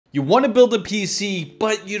You want to build a PC,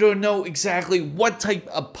 but you don't know exactly what type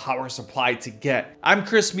of power supply to get. I'm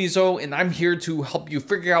Chris Mizo, and I'm here to help you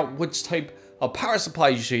figure out which type of power supply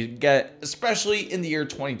you should get, especially in the year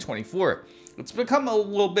 2024. It's become a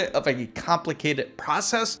little bit of a complicated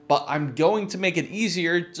process, but I'm going to make it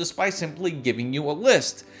easier just by simply giving you a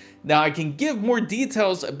list. Now, I can give more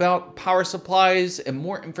details about power supplies and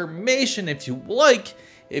more information if you like.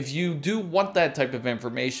 If you do want that type of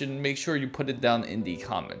information, make sure you put it down in the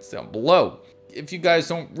comments down below. If you guys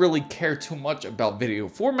don't really care too much about video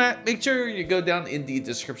format, make sure you go down in the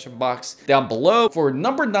description box down below. For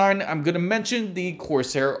number 9, I'm going to mention the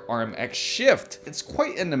Corsair AX Shift. It's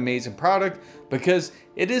quite an amazing product because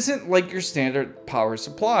it isn't like your standard power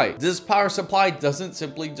supply. This power supply doesn't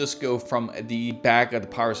simply just go from the back of the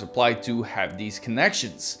power supply to have these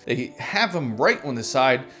connections. They have them right on the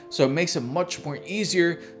side, so it makes it much more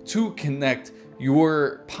easier to connect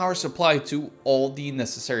your power supply to all the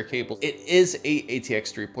necessary cables. It is a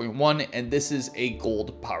ATX 3.1 and this is a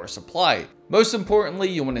gold power supply. Most importantly,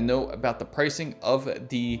 you want to know about the pricing of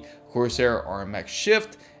the Corsair AX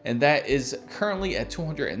Shift, and that is currently at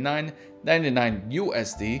 $209.99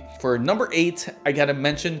 USD. For number 8, I gotta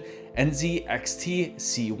mention NZXT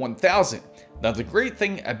C1000. Now, the great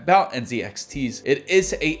thing about NZXTs, it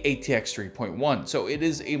is a ATX 3.1, so it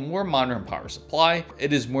is a more modern power supply.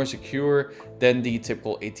 It is more secure than the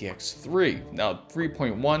typical ATX 3. Now,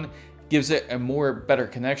 3.1 gives it a better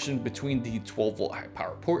connection between the 12-volt high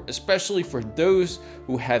power port, especially for those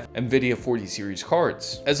who have NVIDIA 40 series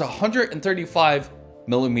cards. As a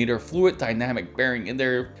 135mm fluid dynamic bearing in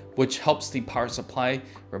there, which helps the power supply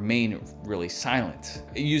remain really silent.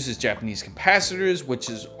 It uses Japanese capacitors, which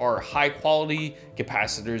are high quality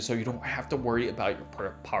capacitors, so you don't have to worry about your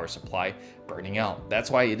power supply burning out.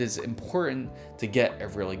 That's why it is important to get a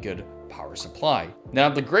really good power supply. Now,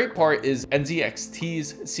 the great part is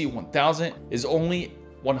NZXT's C1000 is only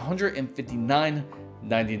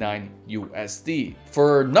 $159.99 USD.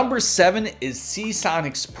 For number 7 is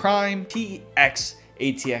Seasonic's Prime PX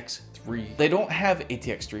ATX 3. They don't have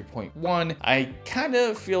ATX 3.1. I kind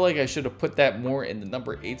of feel like I should have put that more in the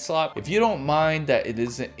number 8 slot. If you don't mind that it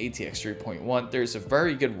isn't ATX 3.1, there's a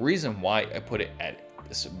very good reason why I put it at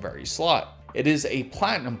this very slot. It is a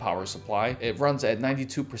platinum power supply. It runs at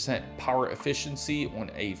 92% power efficiency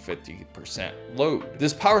on a 50% load.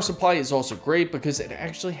 This power supply is also great because it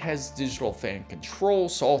actually has digital fan control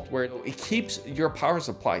software. It keeps your power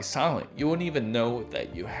supply silent. You won't even know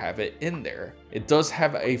that you have it in there. It does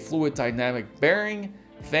have a fluid dynamic bearing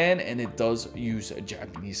fan, and it does use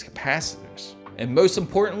Japanese capacitors. And most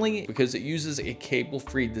importantly, because it uses a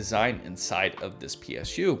cable-free design inside of this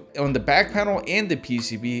PSU. On the back panel and the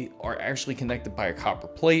PCB are actually connected by a copper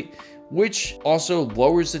plate, which also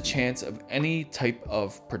lowers the chance of any type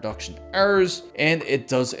of production errors, and it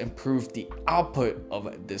does improve the output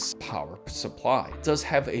of this power supply. It does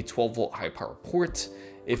have a 12-volt high power port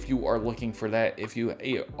if you are looking for that, if you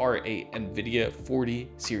are a NVIDIA 40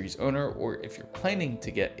 series owner, or if you're planning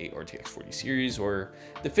to get a RTX 40 series or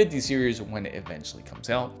the 50 series when it eventually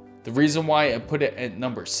comes out. The reason why I put it at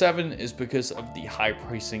number 7 is because of the high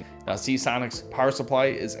pricing. Now, Seasonic's power supply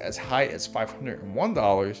is as high as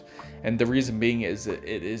 $501, and the reason being is that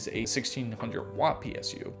it is a 1600 watt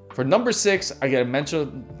PSU. For number 6, I gotta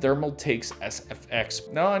mention Thermaltake's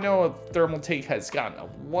SFX. Now, I know Thermaltake has gotten a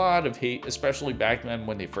lot of hate, especially back then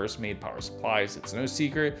when they first made power supplies. It's no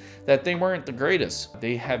secret that they weren't the greatest.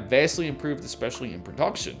 They have vastly improved, especially in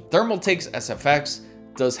production. Thermaltake's SFX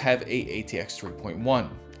does have a ATX 3.1.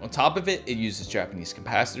 On top of it, it uses Japanese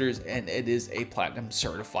capacitors, and it is a platinum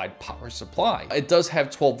certified power supply. It does have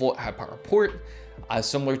 12-volt high power port,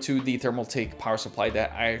 similar to the Thermaltake power supply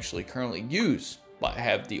that I actually currently use. But I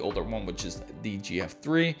have the older one, which is the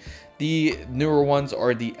GF3. The newer ones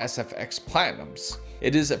are the SFX Platinums.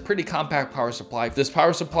 It is a pretty compact power supply. This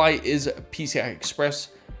power supply is PCI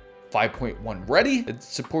Express 5.1 ready. It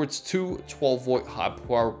supports 2 12-volt high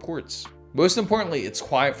power ports. Most importantly, it's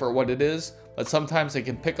quiet for what it is, but sometimes it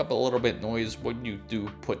can pick up a little bit noise when you do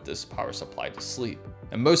put this power supply to sleep.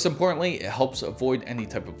 And most importantly, it helps avoid any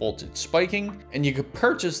type of voltage spiking, and you could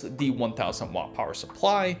purchase the 1000 watt power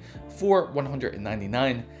supply for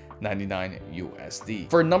 $199.99 USD.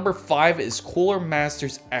 For number 5 is Cooler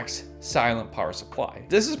Master's X silent power supply.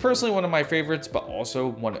 This is personally one of my favorites, but also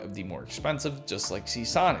one of the more expensive, just like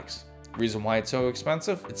Seasonic's. Reason why it's so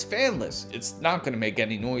expensive? It's fanless. It's not going to make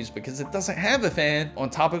any noise because it doesn't have a fan. On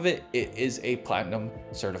top of it, it is a platinum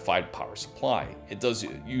certified power supply. It does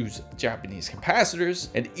use Japanese capacitors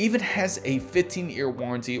and even has a 15-year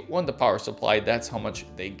warranty on the power supply. That's how much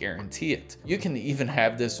they guarantee it. You can even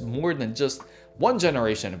have this more than just one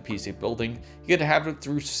generation of PC building, you could have it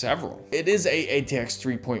through several. It is a ATX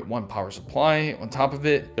 3.1 power supply. On top of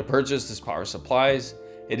it, to purchase this power supplies,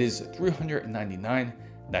 it is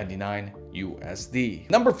 $399.99 USD.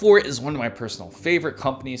 Number 4 is one of my personal favorite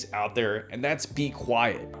companies out there, and that's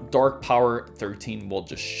Bequiet. Dark Power 13 will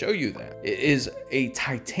just show you that. It is a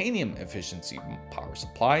titanium efficiency power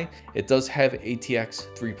supply. It does have ATX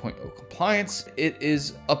 3.0 compliance. It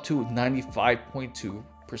is up to 95.2%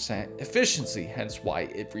 efficiency, hence why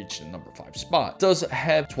it reached the number 5 spot. It does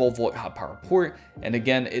have 12-volt high power port, and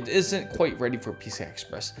again, it isn't quite ready for PCI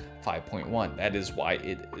Express 5.1. That is why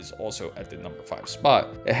it is also at the number 5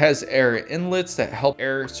 spot. It has air inlets that help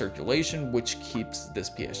air circulation, which keeps this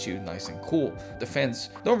PSU nice and cool. The fans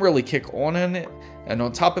don't really kick on in it, and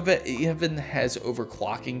on top of it, it even has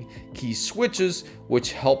overclocking key switches,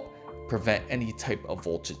 which help prevent any type of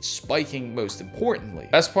voltage spiking. Most importantly,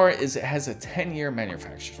 best part is it has a 10-year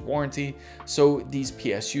manufacturer's warranty, so these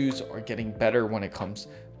PSUs are getting better when it comes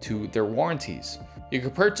to their warranties. You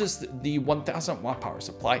can purchase the 1000 watt power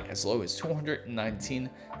supply as low as $219.99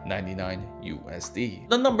 USD.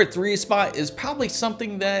 The number 3 spot is probably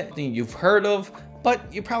something that you've heard of, but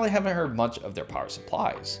you probably haven't heard much of their power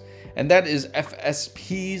supplies. And that is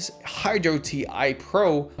FSP's Hydro Ti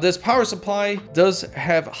PRO. This power supply does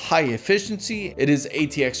have high efficiency. It is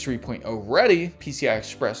ATX 3.0 ready, PCI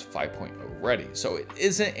Express 5.0 ready. So it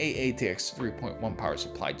isn't a ATX 3.1 power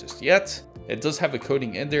supply just yet. It does have a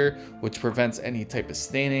coating in there which prevents any type of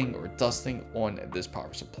staining or dusting on this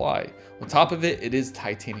power supply. On top of it, it is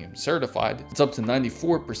titanium certified. It's up to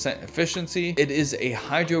 94% efficiency. It is a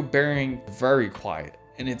hydro bearing, very quiet,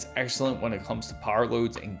 and it's excellent when it comes to power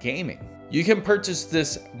loads and gaming. You can purchase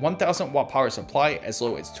this 1000 watt power supply as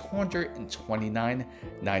low as $229.99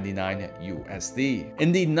 USD.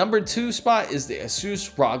 In the number 2 spot is the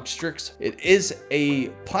Asus ROG Strix. It is a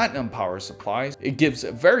platinum power supply. It gives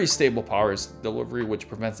very stable power delivery, which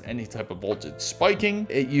prevents any type of voltage spiking.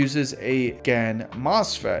 It uses a GaN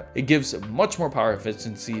MOSFET. It gives much more power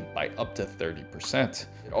efficiency by up to 30%.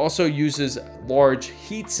 It also uses large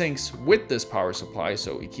heat sinks with this power supply,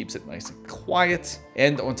 so it keeps it nice and quiet.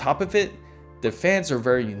 And on top of it, the fans are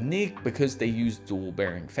very unique because they use dual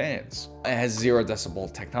bearing fans. It has 0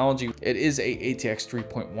 decibel technology. It is a ATX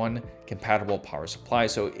 3.1 compatible power supply,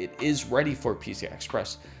 so it is ready for PCI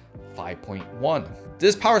Express 5.1.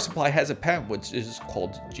 This power supply has a patent which is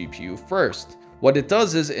called GPU first. What it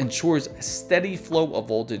does is ensures a steady flow of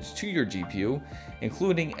voltage to your GPU,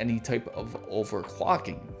 including any type of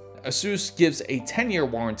overclocking. Asus gives a 10-year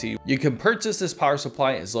warranty. You can purchase this power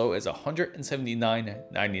supply as low as $179.99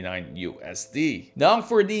 USD. Now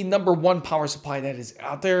for the number 1 power supply that is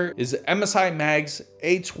out there is MSI Mag's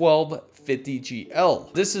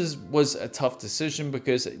A1250GL. This was a tough decision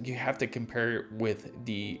because you have to compare it with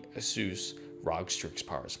the Asus ROG Strix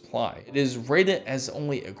power supply. It is rated as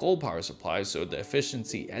only a gold power supply, so the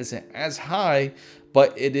efficiency isn't as high,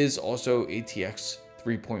 but it is also ATX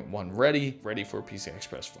 3.1 ready for PCI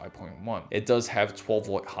Express 5.1. It does have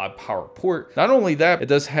 12-volt high power port. Not only that, it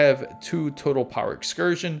does have 2 total power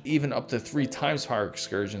excursion, even up to 3 times power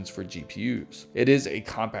excursions for GPUs. It is a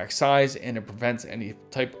compact size and it prevents any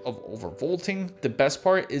type of overvolting. The best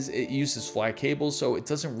part is it uses flat cables, so it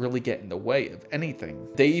doesn't really get in the way of anything.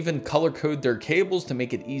 They even color code their cables to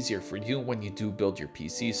make it easier for you when you do build your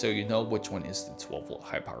PC, so you know which one is the 12-volt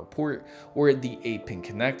high power port or the 8-pin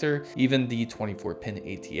connector, even the 24-pin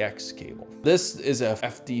ATX cable. This is a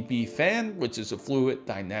FDB fan, which is a fluid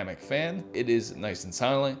dynamic fan. It is nice and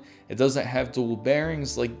silent. It doesn't have dual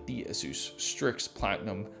bearings like the Asus Strix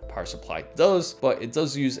Platinum power supply does, but it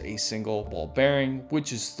does use a single ball bearing,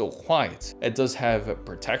 which is still quiet. It does have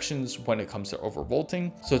protections when it comes to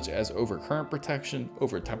overvolting, such as over current protection,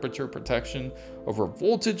 over temperature protection, over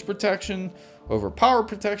voltage protection, over power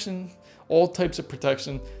protection, all types of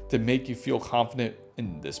protection to make you feel confident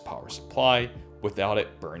in this power supply without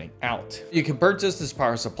it burning out. You can purchase this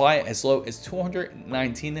power supply as low as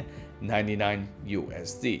 $219.99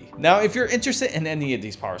 USD. Now, if you're interested in any of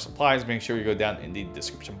these power supplies, make sure you go down in the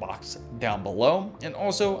description box down below. And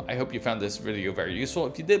also, I hope you found this video very useful.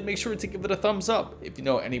 If you did, make sure to give it a thumbs up. If you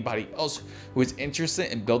know anybody else who is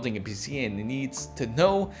interested in building a PC and needs to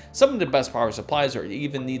know some of the best power supplies or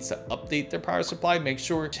even needs to update their power supply, make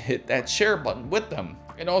sure to hit that share button with them.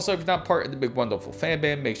 And also, if you're not part of the big wonderful fan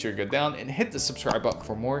band, make sure you go down and hit the subscribe button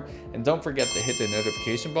for more. And don't forget to hit the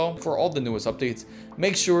notification bell for all the newest updates.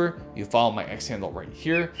 Make sure you follow my X handle right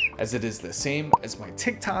here, as it is the same as my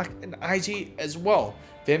TikTok and IG as well.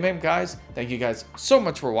 Fan band guys, thank you guys so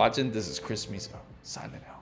much for watching. This is Chris Mizo signing out.